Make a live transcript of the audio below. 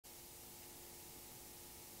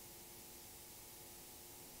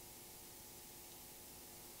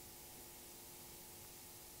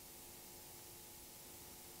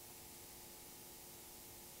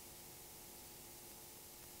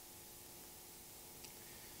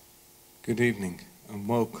Good evening and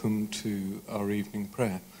welcome to our evening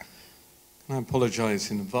prayer. And I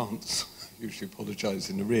apologise in advance, I usually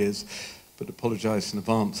apologise in arrears, but apologise in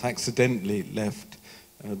advance. I accidentally left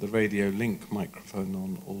the Radio Link microphone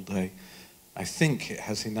on all day. I think it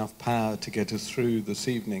has enough power to get us through this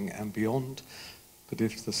evening and beyond, but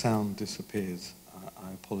if the sound disappears,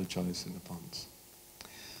 I apologise in advance.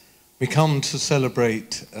 We come to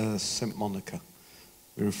celebrate St. Monica.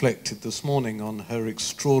 We reflected this morning on her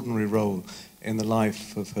extraordinary role in the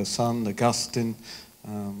life of her son, Augustine,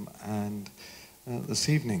 and this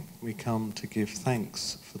evening we come to give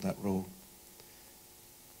thanks for that role.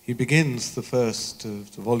 He begins the first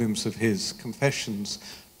of the volumes of his Confessions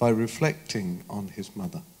by reflecting on his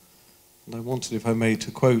mother. And I wanted, if I may,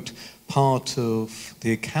 to quote part of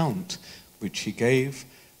the account which he gave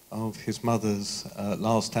of his mother's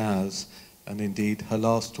last hours and indeed her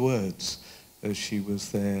last words as she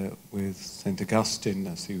was there with St. Augustine,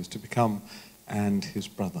 as he was to become, and his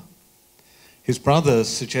brother. His brother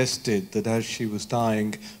suggested that as she was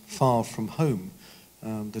dying far from home,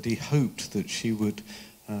 that he hoped that she would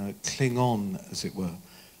cling on, as it were,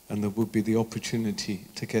 and there would be the opportunity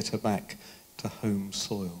to get her back to home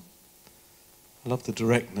soil. I love the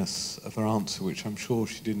directness of her answer, which I'm sure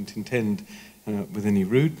she didn't intend with any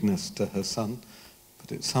rudeness to her son,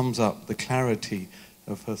 but it sums up the clarity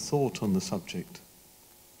of her thought on the subject.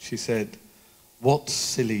 She said, "What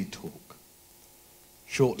silly talk."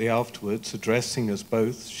 Shortly afterwards, addressing us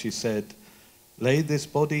both, she said, "Lay this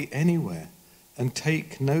body anywhere and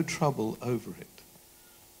take no trouble over it.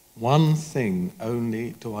 One thing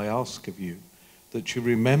only do I ask of you, that you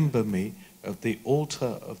remember me at the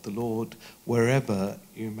altar of the Lord wherever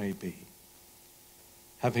you may be."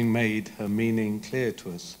 Having made her meaning clear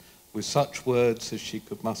to us with such words as she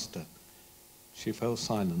could muster, she fell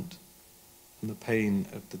silent, and the pain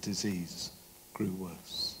of the disease grew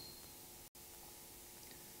worse.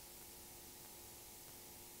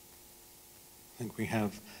 I think we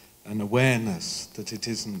have an awareness that it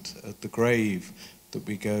isn't at the grave that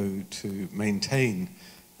we go to maintain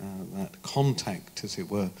that contact, as it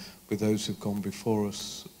were, with those who've gone before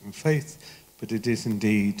us in faith, but it is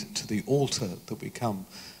indeed to the altar that we come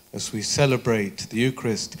as we celebrate the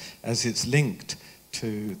Eucharist, as it's linked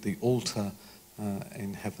to the altar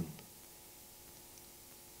in heaven.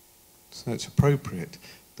 So it's appropriate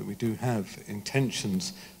that we do have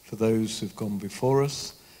intentions for those who've gone before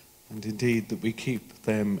us, and indeed that we keep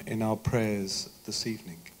them in our prayers this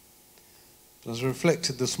evening. But as I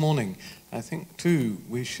reflected this morning, I think too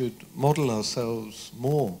we should model ourselves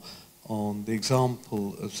more on the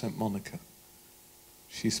example of St. Monica.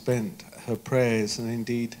 She spent her prayers and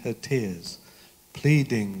indeed her tears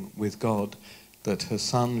pleading with God that her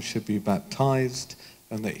son should be baptized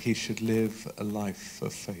and that he should live a life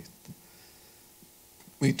of faith.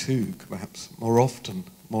 We too, perhaps more often,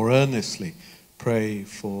 more earnestly, pray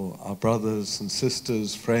for our brothers and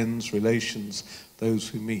sisters, friends, relations, those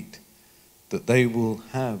who meet, that they will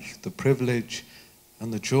have the privilege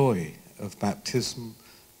and the joy of baptism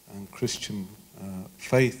and Christian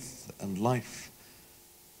faith and life,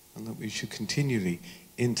 and that we should continually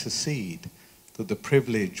intercede that the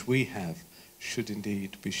privilege we have should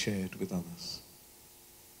indeed be shared with others.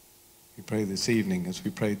 We pray this evening, as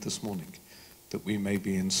we prayed this morning, that we may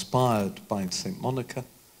be inspired by St. Monica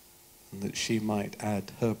and that she might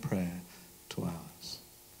add her prayer to ours.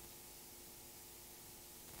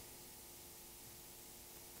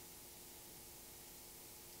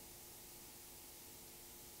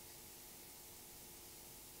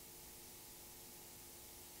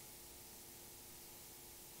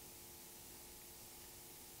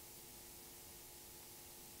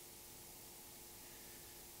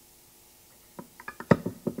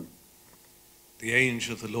 The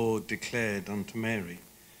angel of the Lord declared unto Mary,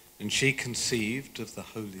 and she conceived of the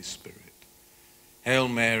Holy Spirit. Hail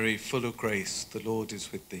Mary, full of grace, the Lord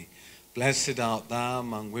is with thee. Blessed art thou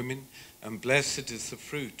among women, and blessed is the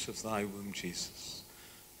fruit of thy womb, Jesus.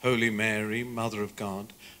 Holy Mary, Mother of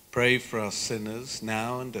God, pray for us sinners,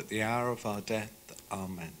 now and at the hour of our death.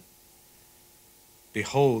 Amen.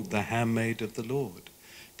 Behold the handmaid of the Lord.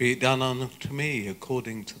 Be it done unto me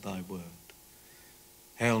according to thy word.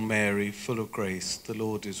 Hail Mary, full of grace, the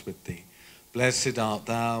Lord is with thee. Blessed art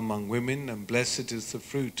thou among women, and blessed is the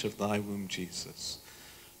fruit of thy womb, Jesus.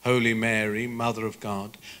 Holy Mary, Mother of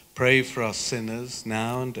God, pray for us sinners,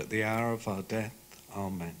 now and at the hour of our death.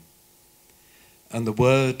 Amen. And the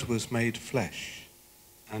Word was made flesh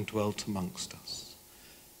and dwelt amongst us.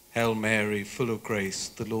 Hail Mary, full of grace,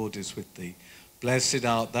 the Lord is with thee. Blessed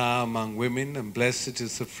art thou among women, and blessed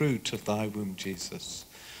is the fruit of thy womb, Jesus.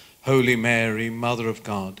 Holy Mary, Mother of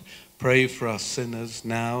God, Pray for us sinners,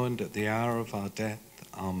 now and at the hour of our death.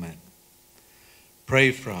 Amen. Pray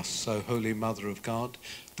for us, O Holy Mother of God,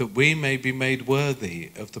 that we may be made worthy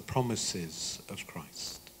of the promises of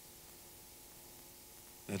Christ.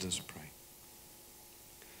 Let us pray.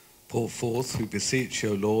 Pour forth, we beseech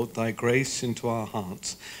you, O Lord, thy grace into our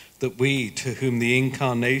hearts, that we, to whom the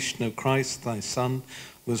incarnation of Christ thy Son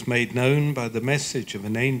was made known by the message of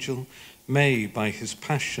an angel, may, by his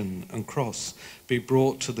passion and cross, be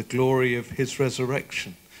brought to the glory of his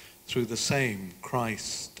resurrection, through the same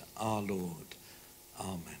Christ our Lord.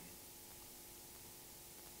 Amen.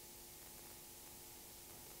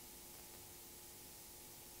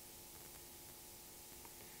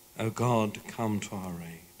 O God, come to our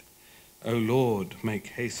aid. O Lord, make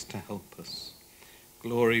haste to help us.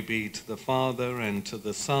 Glory be to the Father, and to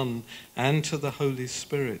the Son, and to the Holy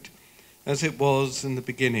Spirit, as it was in the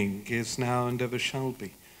beginning, is now, and ever shall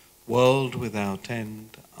be, world without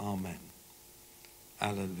end. Amen.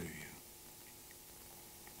 Alleluia.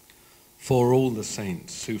 For all the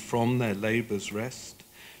saints who from their labours rest,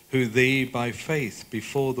 who thee by faith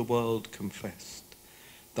before the world confessed,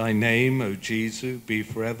 thy name, O Jesus, be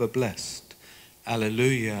forever blessed.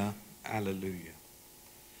 Alleluia, alleluia.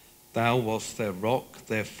 Thou wast their rock,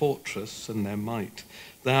 their fortress, and their might.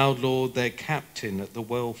 Thou, Lord, their captain at the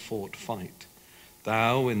well-fought fight.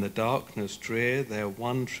 Thou, in the darkness drear, their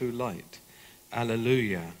one true light.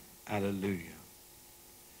 Alleluia, alleluia.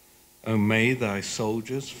 O may thy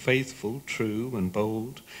soldiers, faithful, true, and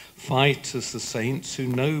bold, fight as the saints who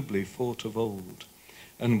nobly fought of old,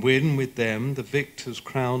 and win with them the victor's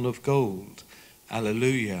crown of gold.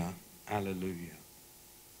 Alleluia, alleluia.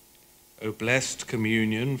 O blessed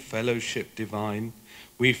communion, fellowship divine,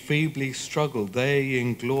 we feebly struggle, they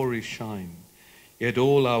in glory shine, yet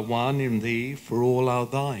all are one in thee, for all are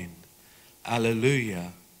thine.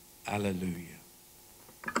 Alleluia, alleluia.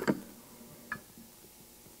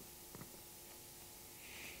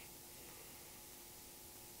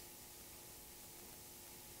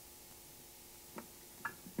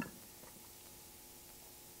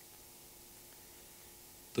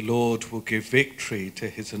 The Lord will give victory to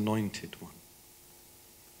his anointed one.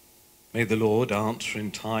 May the Lord answer in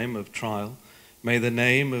time of trial. May the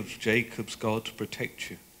name of Jacob's God protect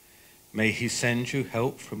you. May he send you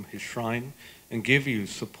help from his shrine and give you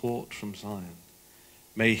support from Zion.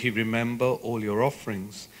 May he remember all your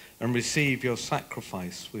offerings and receive your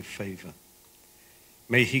sacrifice with favor.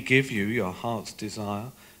 May he give you your heart's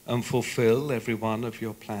desire and fulfill every one of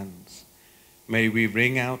your plans. May we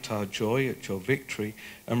ring out our joy at your victory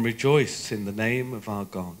and rejoice in the name of our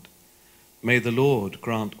God. May the Lord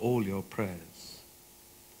grant all your prayers.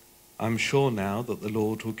 I'm sure now that the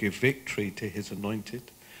Lord will give victory to his anointed,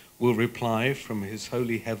 will reply from his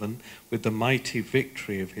holy heaven with the mighty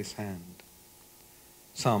victory of his hand.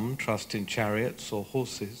 Some trust in chariots or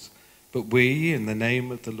horses, but we in the name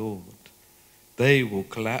of the Lord. They will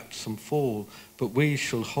collapse and fall, but we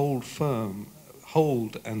shall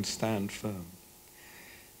hold and stand firm.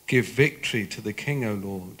 Give victory to the King, O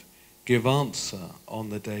Lord. Give answer on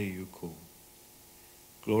the day you call.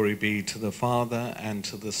 Glory be to the Father, and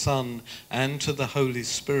to the Son, and to the Holy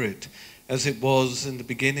Spirit, as it was in the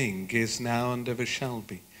beginning, is now, and ever shall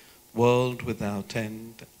be, world without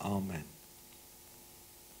end. Amen.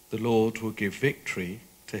 The Lord will give victory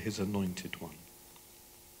to his anointed one.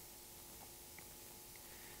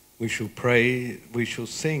 We shall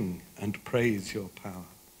sing and praise your power.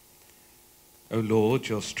 O Lord,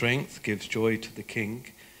 your strength gives joy to the King.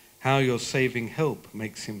 How your saving help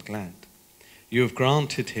makes him glad. You have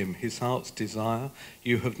granted him his heart's desire.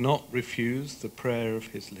 You have not refused the prayer of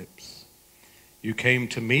his lips. You came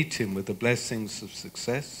to meet him with the blessings of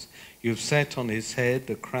success. You have set on his head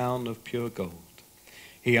a crown of pure gold.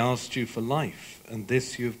 He asked you for life, and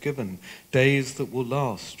this you have given, days that will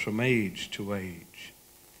last from age to age.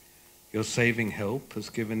 Your saving help has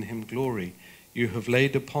given him glory. You have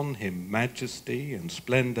laid upon him majesty and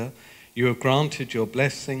splendor. You have granted your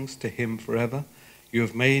blessings to him forever. You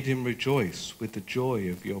have made him rejoice with the joy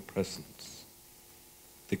of your presence.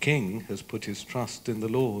 The King has put his trust in the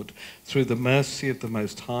Lord. Through the mercy of the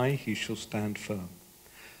Most High he shall stand firm.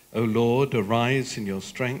 O Lord, arise in your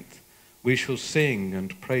strength. We shall sing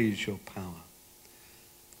and praise your power.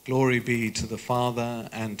 Glory be to the Father,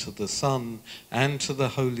 and to the Son, and to the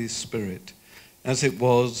Holy Spirit, as it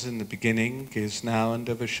was in the beginning, is now, and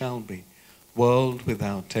ever shall be, world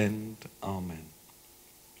without end. Amen.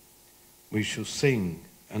 We shall sing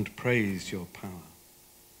and praise your power.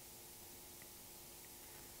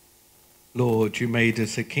 Lord, you made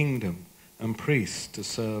us a kingdom and priests to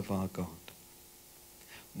serve our God.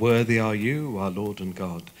 Worthy are you, our Lord and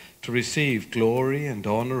God, to receive glory and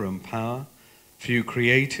honor and power, for you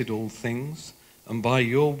created all things, and by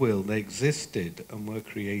your will they existed and were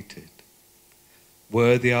created.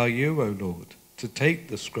 Worthy are you, O Lord, to take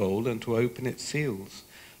the scroll and to open its seals,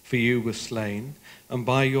 for you were slain, and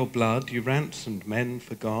by your blood you ransomed men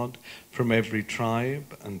for God from every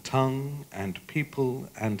tribe and tongue and people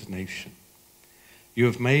and nation. You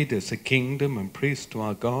have made us a kingdom and priests to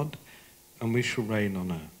our God, and we shall reign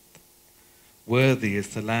on earth. Worthy is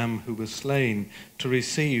the Lamb who was slain to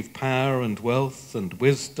receive power and wealth and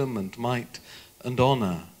wisdom and might and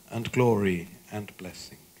honor and glory and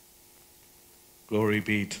blessing. Glory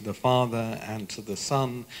be to the Father and to the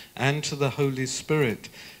Son and to the Holy Spirit,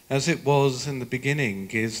 as it was in the beginning,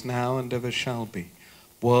 is now, and ever shall be,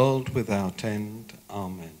 world without end.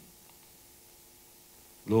 Amen.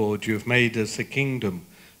 Lord, you have made us a kingdom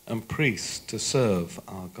and priests to serve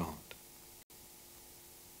our God.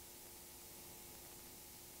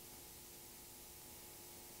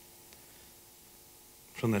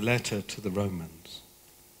 From the letter to the Romans.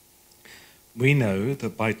 We know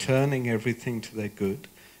that by turning everything to their good,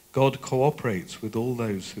 God cooperates with all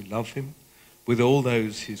those who love him, with all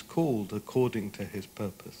those he's called according to his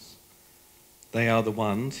purpose. They are the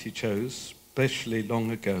ones he chose specially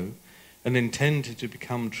long ago and intended to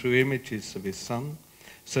become true images of his Son,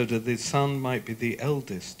 so that his Son might be the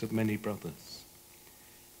eldest of many brothers.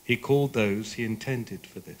 He called those he intended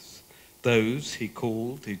for this. Those he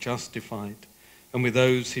called, he justified, and with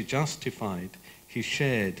those he justified, he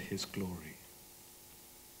shared his glory.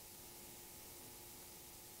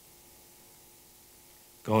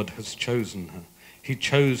 God has chosen her. He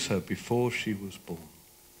chose her before she was born.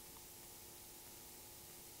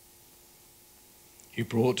 He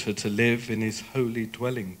brought her to live in his holy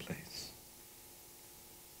dwelling place.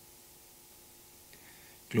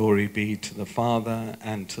 Glory be to the Father,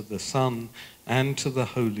 and to the Son, and to the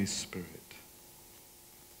Holy Spirit.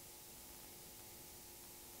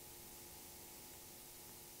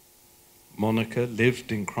 Monica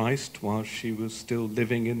lived in Christ while she was still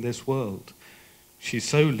living in this world. She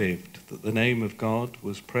so lived that the name of God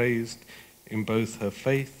was praised in both her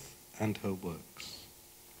faith and her works.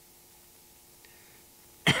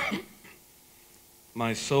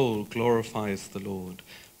 My soul glorifies the Lord.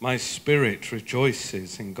 My spirit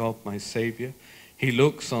rejoices in God my Saviour. He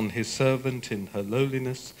looks on his servant in her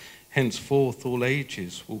lowliness. Henceforth all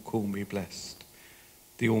ages will call me blessed.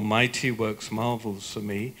 The Almighty works marvels for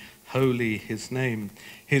me. Holy his name.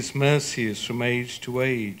 His mercy is from age to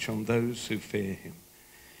age on those who fear him.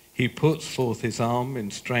 He puts forth his arm in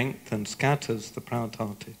strength and scatters the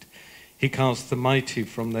proud-hearted. He casts the mighty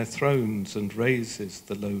from their thrones and raises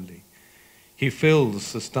the lowly. He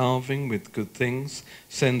fills the starving with good things,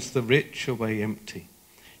 sends the rich away empty.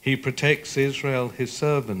 He protects Israel, his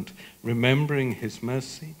servant, remembering his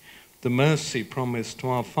mercy, the mercy promised to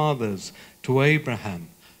our fathers, to Abraham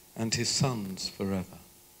and his sons forever.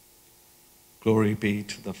 Glory be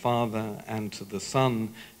to the Father, and to the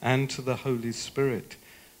Son, and to the Holy Spirit,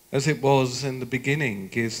 as it was in the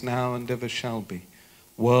beginning, is now, and ever shall be,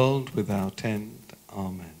 world without end.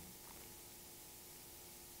 Amen.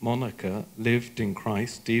 Monica lived in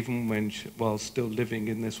Christ even while still living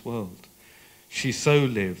in this world. She so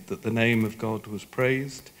lived that the name of God was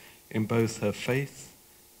praised in both her faith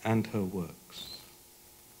and her works.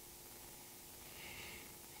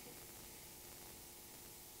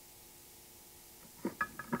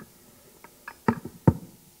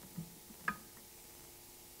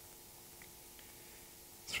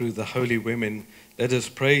 Through the holy women, let us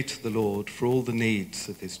pray to the Lord for all the needs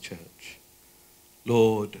of his church.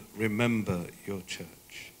 Lord, remember your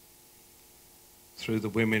church. Through the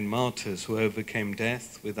women martyrs who overcame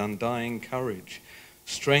death with undying courage,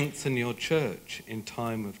 strengthen your church in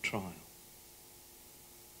time of trial.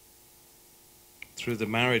 Through the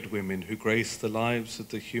married women who grace the lives of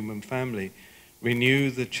the human family,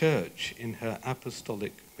 renew the church in her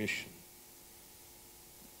apostolic mission.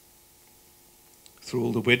 Through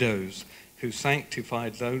all the widows who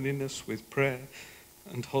sanctified loneliness with prayer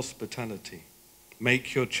and hospitality,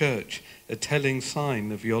 make your church a telling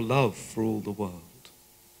sign of your love for all the world.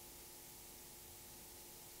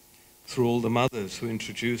 Through all the mothers who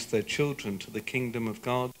introduce their children to the kingdom of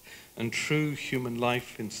God and true human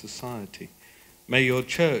life in society, may your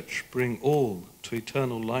church bring all to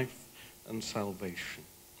eternal life and salvation.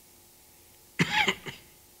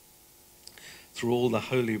 Through all the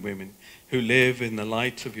holy women who live in the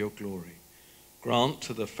light of your glory, grant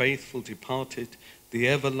to the faithful departed the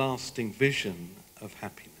everlasting vision of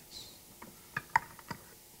happiness.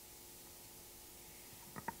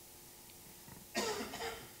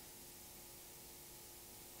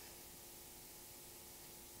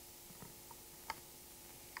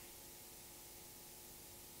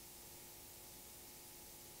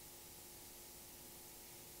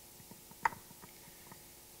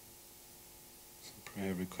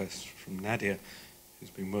 prayer request from Nadia, who's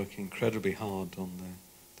been working incredibly hard on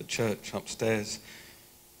the church upstairs.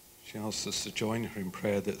 She asked us to join her in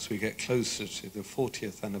prayer that as we get closer to the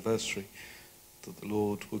 40th anniversary, that the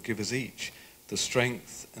Lord will give us each the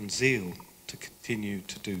strength and zeal to continue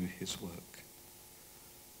to do his work.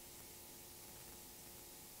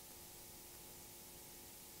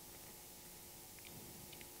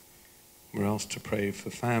 We're asked to pray for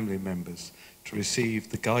family members to receive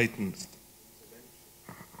the guidance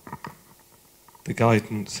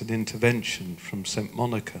and intervention from St.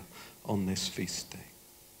 Monica on this feast day.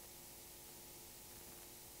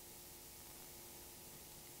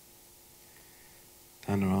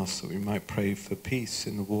 Anna asks that we might pray for peace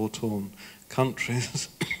in the war-torn countries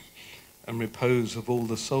and repose of all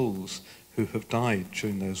the souls who have died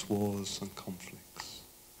during those wars and conflicts.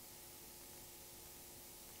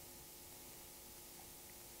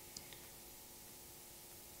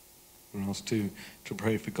 We're asked to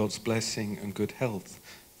pray for God's blessing and good health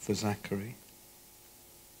for Zachary.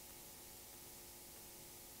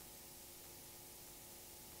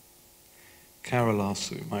 Carol asks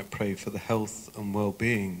that we might pray for the health and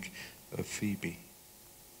well-being of Phoebe.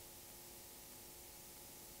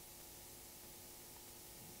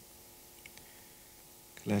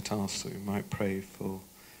 Colette asks that we might pray for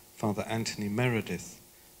Father Anthony Meredith,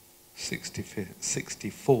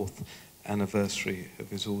 64th anniversary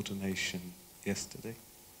of his ordination yesterday.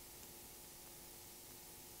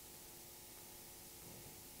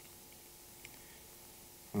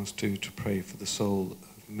 I was due to pray for the soul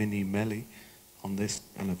of Minnie Melly on this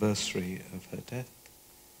anniversary of her death.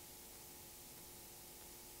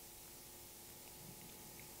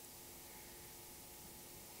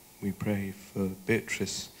 We pray for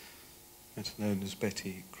Beatrice, better known as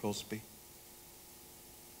Betty Crosby,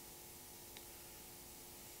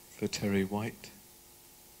 for Terry White,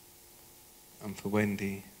 and for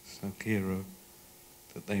Wendy Salguero,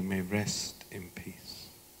 that they may rest in peace.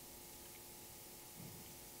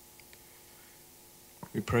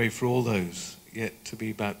 We pray for all those yet to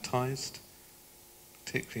be baptized,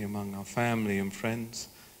 particularly among our family and friends,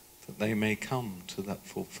 that they may come to that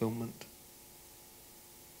fulfillment.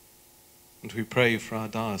 And we pray for our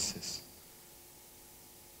diocese.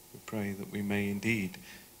 We pray that we may indeed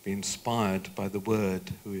be inspired by the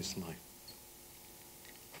Word who is life.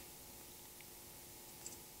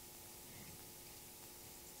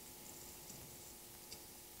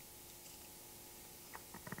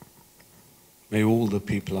 May all the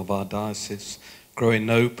people of our diocese grow in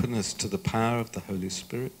openness to the power of the Holy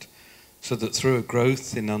Spirit, so that through a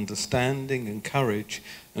growth in understanding and courage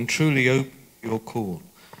and truly open to your call,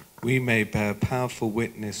 we may bear powerful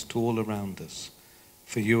witness to all around us,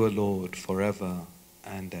 for you are Lord forever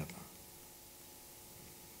and ever.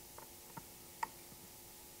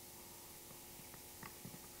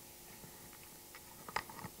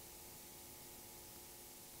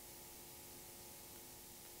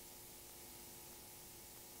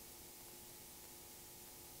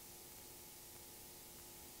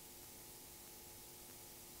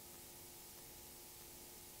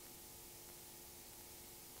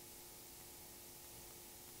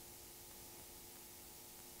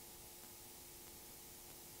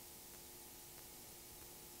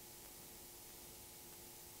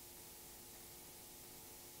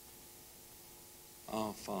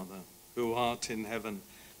 Our Father, who art in heaven,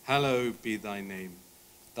 hallowed be thy name.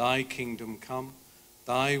 Thy kingdom come,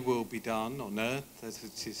 thy will be done on earth as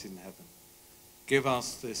it is in heaven. Give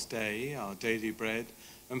us this day our daily bread,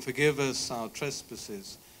 and forgive us our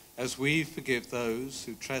trespasses, as we forgive those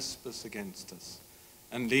who trespass against us.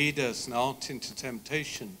 And lead us not into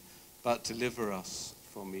temptation, but deliver us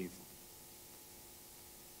from evil.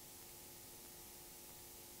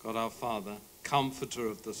 God our Father, comforter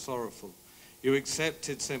of the sorrowful, you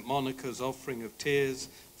accepted St. Monica's offering of tears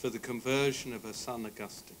for the conversion of her son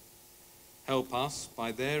Augustine. Help us,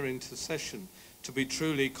 by their intercession, to be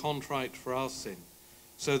truly contrite for our sin,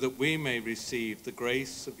 so that we may receive the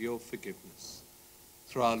grace of your forgiveness.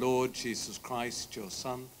 Through our Lord Jesus Christ, your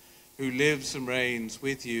Son, who lives and reigns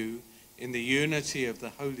with you in the unity of the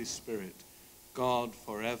Holy Spirit, God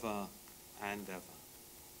forever and ever.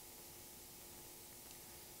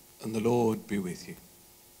 And the Lord be with you.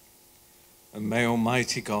 And may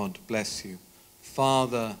Almighty God bless you,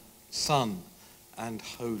 Father, Son, and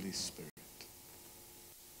Holy Spirit.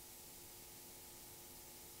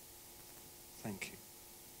 Thank you.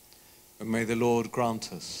 And may the Lord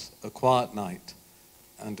grant us a quiet night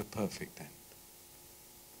and a perfect end.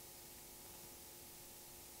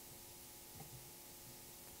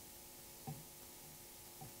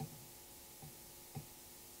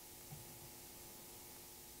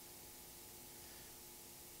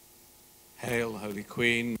 Hail, Holy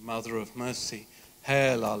Queen, Mother of Mercy.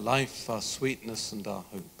 Hail, our life, our sweetness, and our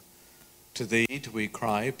hope. To thee do we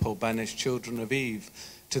cry, poor banished children of Eve.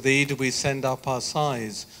 To thee do we send up our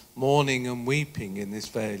sighs, mourning and weeping in this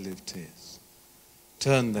vale of tears.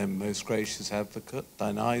 Turn then, most gracious Advocate,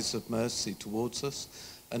 thine eyes of mercy towards us,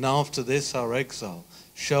 and after this our exile,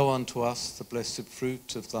 show unto us the blessed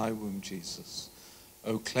fruit of thy womb, Jesus.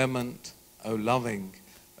 O clement, O loving,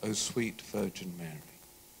 O sweet Virgin Mary.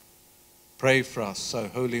 Pray for us, O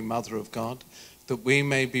Holy Mother of God, that we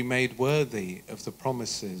may be made worthy of the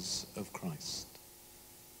promises of Christ.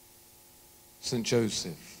 St.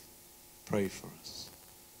 Joseph, pray for us.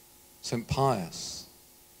 St. Pius,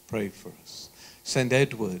 pray for us. St.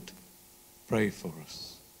 Edward, pray for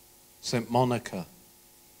us. St. Monica,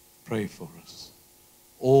 pray for us.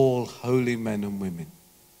 All holy men and women,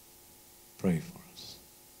 pray for us.